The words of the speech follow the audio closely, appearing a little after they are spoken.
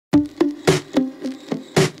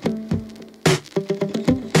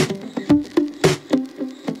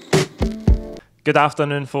Good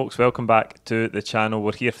afternoon, folks. Welcome back to the channel.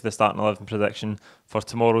 We're here for the starting 11 prediction for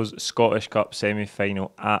tomorrow's Scottish Cup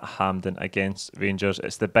semi-final at Hampden against Rangers.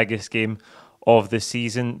 It's the biggest game of the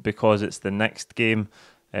season because it's the next game.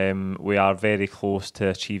 We are very close to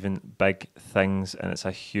achieving big things, and it's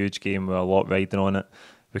a huge game with a lot riding on it.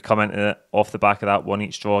 We come into it off the back of that one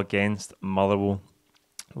each draw against Motherwell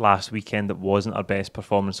last weekend. It wasn't our best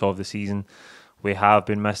performance of the season. We have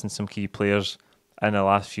been missing some key players in the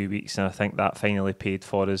last few weeks, and I think that finally paid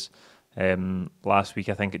for us. Last week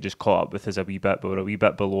I think it just caught up with us a wee bit, but we're a wee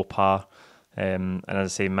bit below par, and as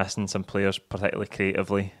I say, missing some players, particularly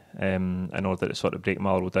creatively, in order to sort of break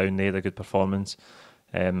Motherwell down. They had a good performance,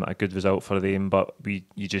 a good result for them, but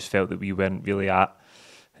you just felt that we weren't really at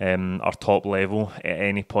our top level at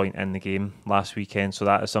any point in the game last weekend, so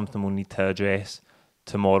that is something we'll need to address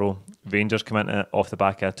tomorrow. Rangers come into it off the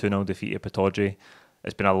back of a 2-0 defeat at Pittodrie.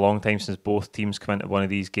 It's been a long time since both teams come into one of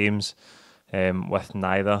these games with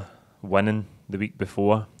neither winning the week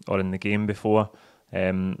before or in the game before.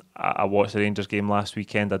 I watched the Rangers game last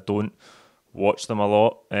weekend. I don't watch them a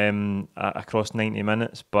lot across 90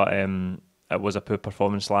 minutes, but it was a poor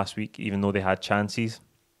performance last week, even though they had chances.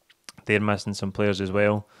 They're missing some players as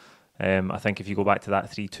well. I think if you go back to that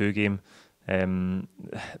 3-2 game,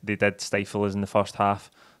 they did stifle us in the first half.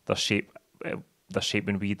 Their shape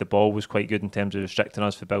when we had the ball was quite good in terms of restricting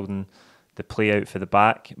us for building the play out for the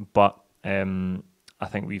back, but I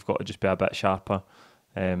think we've got to just be a bit sharper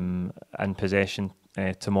in possession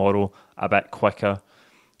tomorrow, a bit quicker,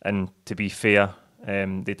 and to be fair,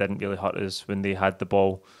 they didn't really hurt us when they had the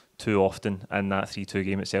ball too often in that 3-2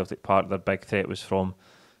 game at Celtic Park. Their big threat was from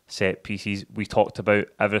set pieces. We talked about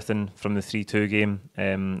everything from the 3-2 game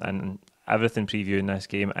and everything previewing this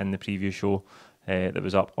game in the preview show that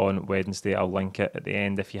was up on Wednesday. I'll link it at the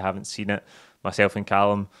end if you haven't seen it. Myself and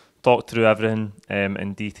Callum talked through everything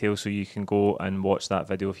in detail, so you can go and watch that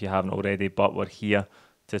video if you haven't already, but we're here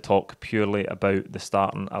to talk purely about the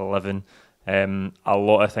starting 11. A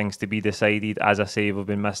lot of things to be decided. As I say, we've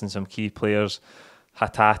been missing some key players.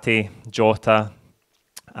 Hatate, Jota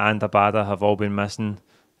and Abada have all been missing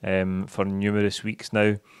for numerous weeks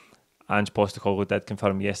now. Ange Postecoglou did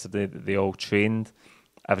confirm yesterday that they all trained.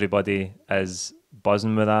 Everybody is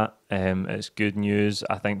buzzing with that. It's good news.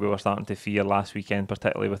 I think we were starting to fear last weekend,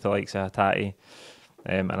 particularly with the likes of Hatate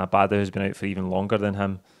and Abada, who's been out for even longer than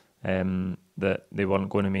him, that they weren't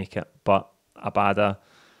going to make it. But Abada,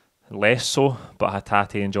 less so, but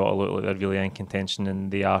Hatate and Jota look like they're really in contention,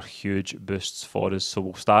 and they are huge boosts for us. So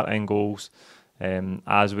we'll start in goals.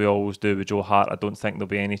 As we always do with Joe Hart, I don't think there'll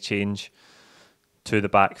be any change to the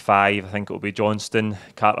back five. I think it'll be Johnston,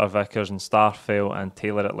 Carter Vickers and Starfelt, and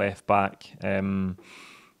Taylor at left back. I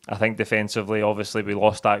think defensively, obviously we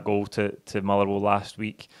lost that goal to Motherwell last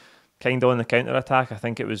week, kind of on the counter-attack. I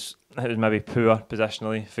think it was maybe poor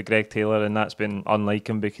positionally for Greg Taylor, and that's been unlike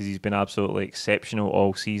him because he's been absolutely exceptional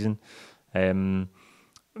all season.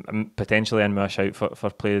 Potentially in my shout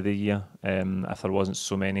for player of the year if there wasn't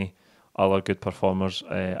so many other good performers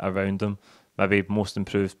around him. Maybe most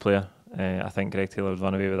improved player. I think Greg Taylor would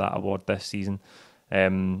run away with that award this season.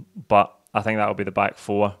 But I think that'll be the back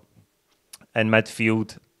four. In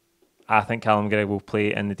midfield, I think Callum Gregg will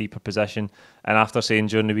play in the deeper position. And after saying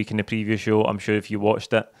during the week in the preview show, I'm sure if you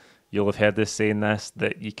watched it, you'll have heard us saying this,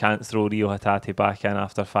 that you can't throw Reo Hatate back in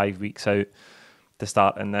after 5 weeks out to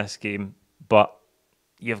start in this game. But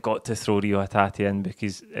you've got to throw Reo Hatate in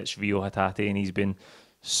because it's Reo Hatate and he's been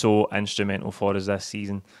so instrumental for us this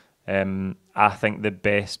season. I think the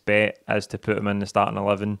best bet is to put him in the starting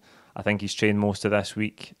 11. I think he's trained most of this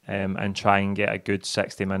week and try and get a good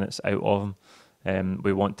 60 minutes out of him.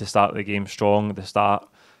 We want to start the game strong. The start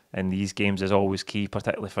in these games is always key,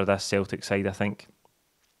 particularly for this Celtic side, I think.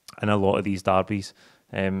 In a lot of these derbies,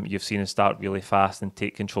 you've seen us start really fast and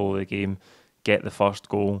take control of the game, get the first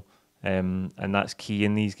goal, and that's key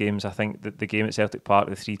in these games. I think that the game at Celtic Park,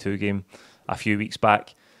 the 3-2 game a few weeks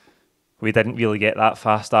back, we didn't really get that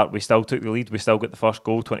fast start. We still took the lead. We still got the first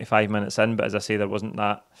goal 25 minutes in, but as I say, there wasn't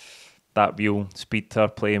that real speed to our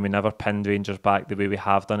play, and we never pinned Rangers back the way we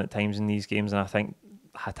have done at times in these games. And I think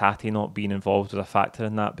Hatate not being involved was a factor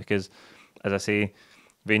in that because, as I say,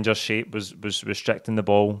 Rangers' shape was restricting the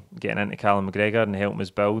ball, getting into Callum McGregor and helping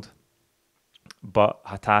us build. But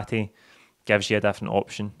Hatate gives you a different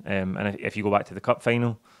option. And if you go back to the cup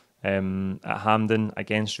final, at Hampden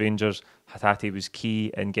against Rangers, Hatate was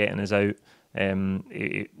key in getting us out.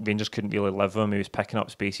 Rangers couldn't really live with him. He was picking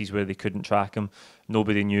up spaces where they couldn't track him.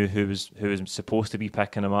 Nobody knew who was supposed to be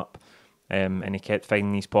picking him up, and he kept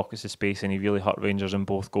finding these pockets of space, and he really hurt Rangers in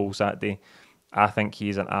both goals that day. I think he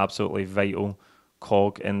is an absolutely vital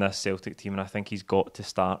cog in this Celtic team, and I think he's got to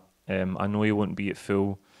start I know he won't be at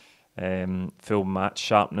full match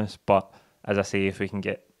sharpness, but as I say, if we can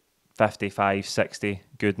get 55, 60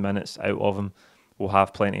 good minutes out of him, we'll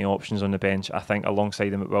have plenty of options on the bench. I think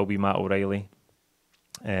alongside him it will be Matt O'Reilly.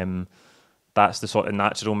 That's the sort of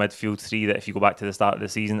natural midfield three that if you go back to the start of the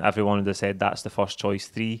season, everyone would have said that's the first choice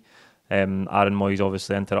three. Aaron Moyes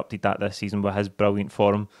obviously interrupted that this season with his brilliant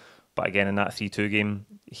form. But again, in that 3-2 game,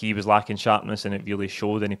 he was lacking sharpness and it really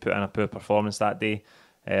showed, and he put in a poor performance that day.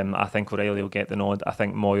 I think O'Reilly will get the nod. I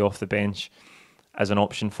think Moy off the bench is an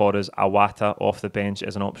option for us. Awata off the bench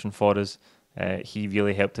is an option for us. He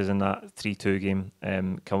really helped us in that 3-2 game.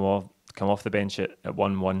 Come off the bench at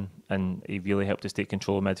 1-1, and he really helped us take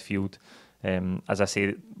control of midfield. As I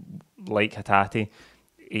say, like Hatate,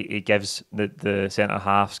 he gives the centre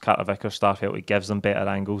halves, Carter Vickers, Starfelt, he gives them better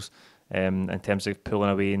angles in terms of pulling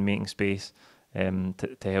away and making space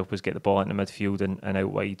to help us get the ball into midfield and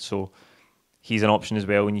out wide. So he's an option as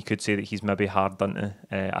well, and you could say that he's maybe hard done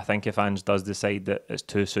to. I think if Ange does decide that it's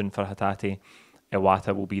too soon for Hatate,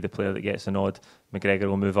 Iwata will be the player that gets the nod. McGregor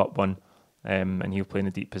will move up one, and he'll play in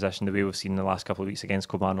the deep position the way we've seen in the last couple of weeks against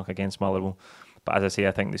Kilmarnock, against Motherwell. But as I say,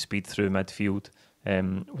 I think the speed through midfield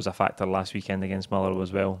was a factor last weekend against Motherwell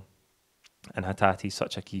as well. And Hatate's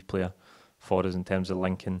such a key player for us in terms of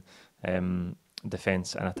linking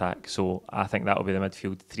defence and attack. So I think that will be the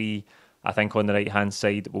midfield three. I think on the right-hand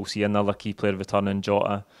side, we'll see another key player returning,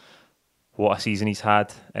 Jota. What a season he's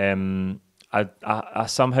had. I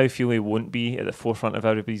somehow feel he won't be at the forefront of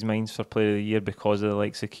everybody's minds for Player of the Year because of the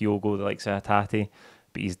likes of Kyogo, the likes of Hatate,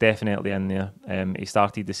 but he's definitely in there. He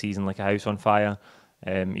started the season like a house on fire.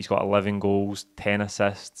 He's got 11 goals, 10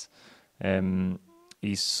 assists.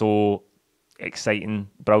 He's so exciting,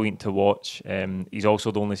 brilliant to watch. He's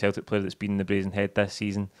also the only Celtic player that's been in the Brazen Head this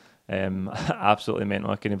season. Absolutely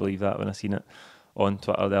mental. I couldn't believe that when I seen it on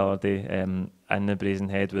Twitter the other day. In the Brazen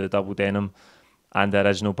Head with a double denim and the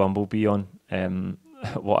original Bumblebee on.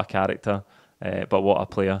 What a character, but what a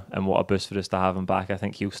player, and what a boost for us to have him back. I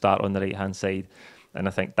think he'll start on the right hand side, and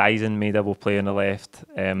I think Dyson Maida will play on the left.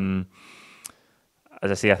 As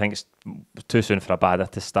I say, I think it's too soon for Abada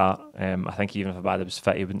to start. I think even if Abada was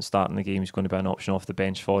fit, he wouldn't start in the game. He's going to be an option off the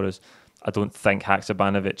bench for us. I don't think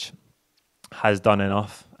Haksabanovic has done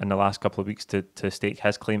enough in the last couple of weeks to stake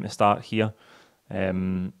his claim to start here.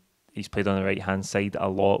 He's played on the right-hand side a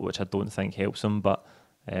lot, which I don't think helps him, but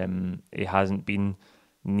he hasn't been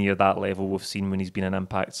near that level we've seen when he's been an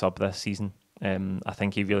impact sub this season. I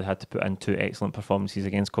think he really had to put in two excellent performances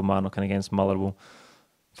against Kilmarnock and against Motherwell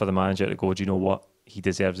for the manager to go, do you know what? He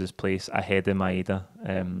deserves his place ahead of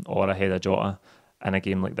Maeda or ahead of Jota in a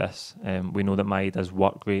game like this. We know that Maeda's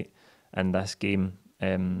work rate in this game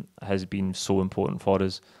has been so important for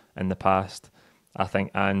us in the past. I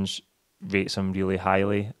think Ange rates him really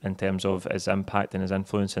highly in terms of his impact and his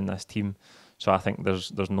influence in this team. So I think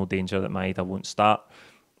there's no danger that Maeda won't start.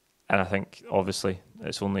 And I think obviously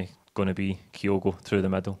it's only going to be Kyogo through the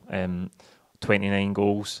middle. 29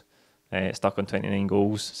 goals. Stuck on 29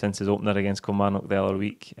 goals since his opener against Kilmarnock the other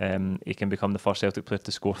week. He can become the first Celtic player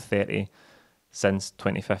to score 30 since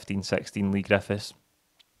 2015-16 Lee Griffiths.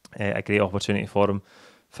 A great opportunity for him.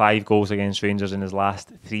 5 goals against Rangers in his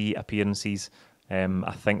last 3 appearances.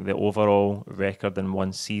 I think the overall record in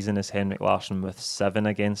one season is Henrik Larsson with 7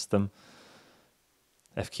 against them.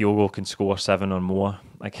 If Kyogo can score 7 or more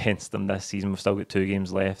against them this season, we've still got 2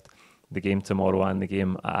 games left. The game tomorrow and the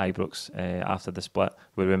game at Ibrox after the split,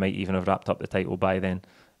 where we might even have wrapped up the title by then.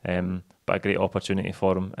 But a great opportunity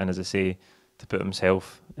for him, and as I say, to put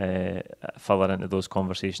himself further into those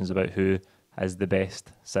conversations about who is the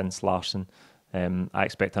best since Larsson. I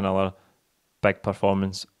expect another big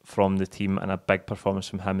performance from the team and a big performance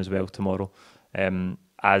from him as well tomorrow.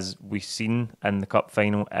 As we've seen in the cup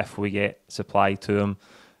final, if we get supply to him,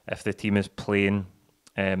 if the team is playing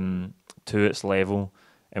to its level,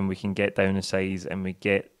 and we can get down the size and we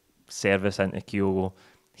get service into Kyogo,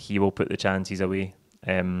 he will put the chances away.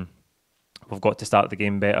 We've got to start the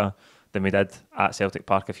game better than we did at Celtic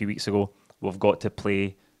Park a few weeks ago. We've got to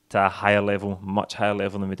play to a higher level, much higher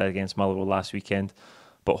level than we did against Motherwell last weekend.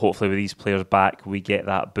 But hopefully with these players back, we get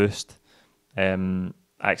that boost. I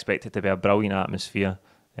expect it to be a brilliant atmosphere.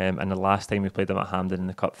 And the last time we played them at Hampden in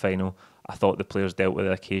the cup final, I thought the players dealt with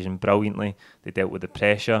the occasion brilliantly. They dealt with the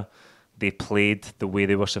pressure. They played the way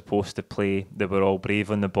they were supposed to play. They were all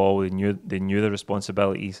brave on the ball. They knew the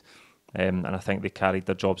responsibilities, and I think they carried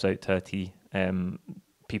their jobs out to a T.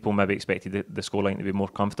 People maybe expected the scoreline to be more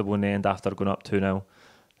comfortable in the end after going up 2-0.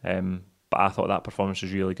 But I thought that performance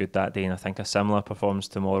was really good that day, and I think a similar performance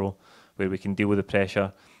tomorrow, where we can deal with the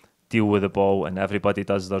pressure, deal with the ball, and everybody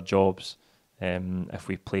does their jobs, If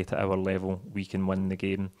we play to our level, we can win the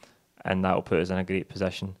game, and that'll put us in a great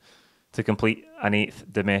position to complete an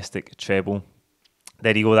 8th domestic treble.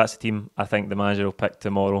 There you go, that's the team I think the manager will pick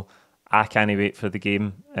tomorrow. I can't wait for the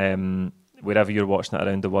game. Wherever you're watching it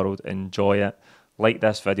around the world, enjoy it. Like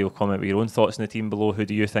this video, comment with your own thoughts on the team below. Who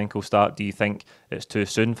do you think will start? Do you think it's too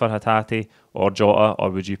soon for Hatate or Jota,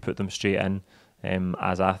 or would you put them straight in,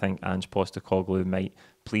 as I think Ange Postecoglou might?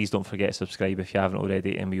 Please don't forget to subscribe if you haven't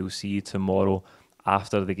already, and we will see you tomorrow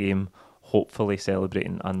after the game, hopefully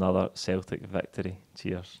celebrating another Celtic victory.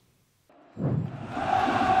 Cheers.